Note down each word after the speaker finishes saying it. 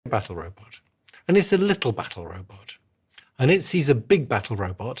battle robot. And it's a little battle robot. And it sees a big battle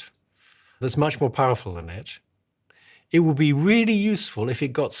robot that's much more powerful than it. It would be really useful if it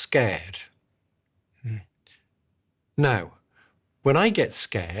got scared. Now, when I get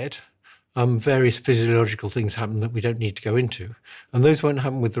scared, various physiological things happen that we don't need to go into, and those won't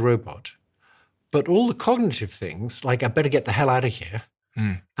happen with the robot. But all the cognitive things, like I better get the hell out of here,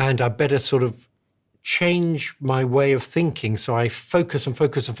 and I better sort of change my way of thinking so I focus and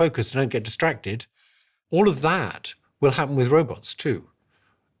focus and focus and don't get distracted, all of that will happen with robots too.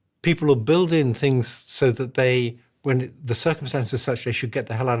 People will build in things so that they, when the circumstances are such they should get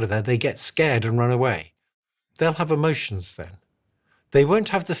the hell out of there, they get scared and run away. They'll have emotions then. They won't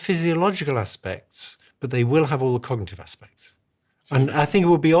have the physiological aspects, but they will have all the cognitive aspects. And I think it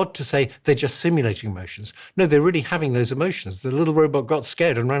would be odd to say they're just simulating emotions. No, they're really having those emotions. The little robot got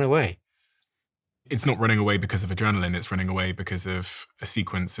scared and ran away. It's not running away because of adrenaline. It's running away because of a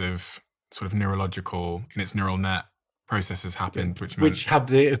sequence of sort of neurological, in its neural net, processes happened, which have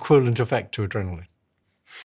the equivalent effect to adrenaline.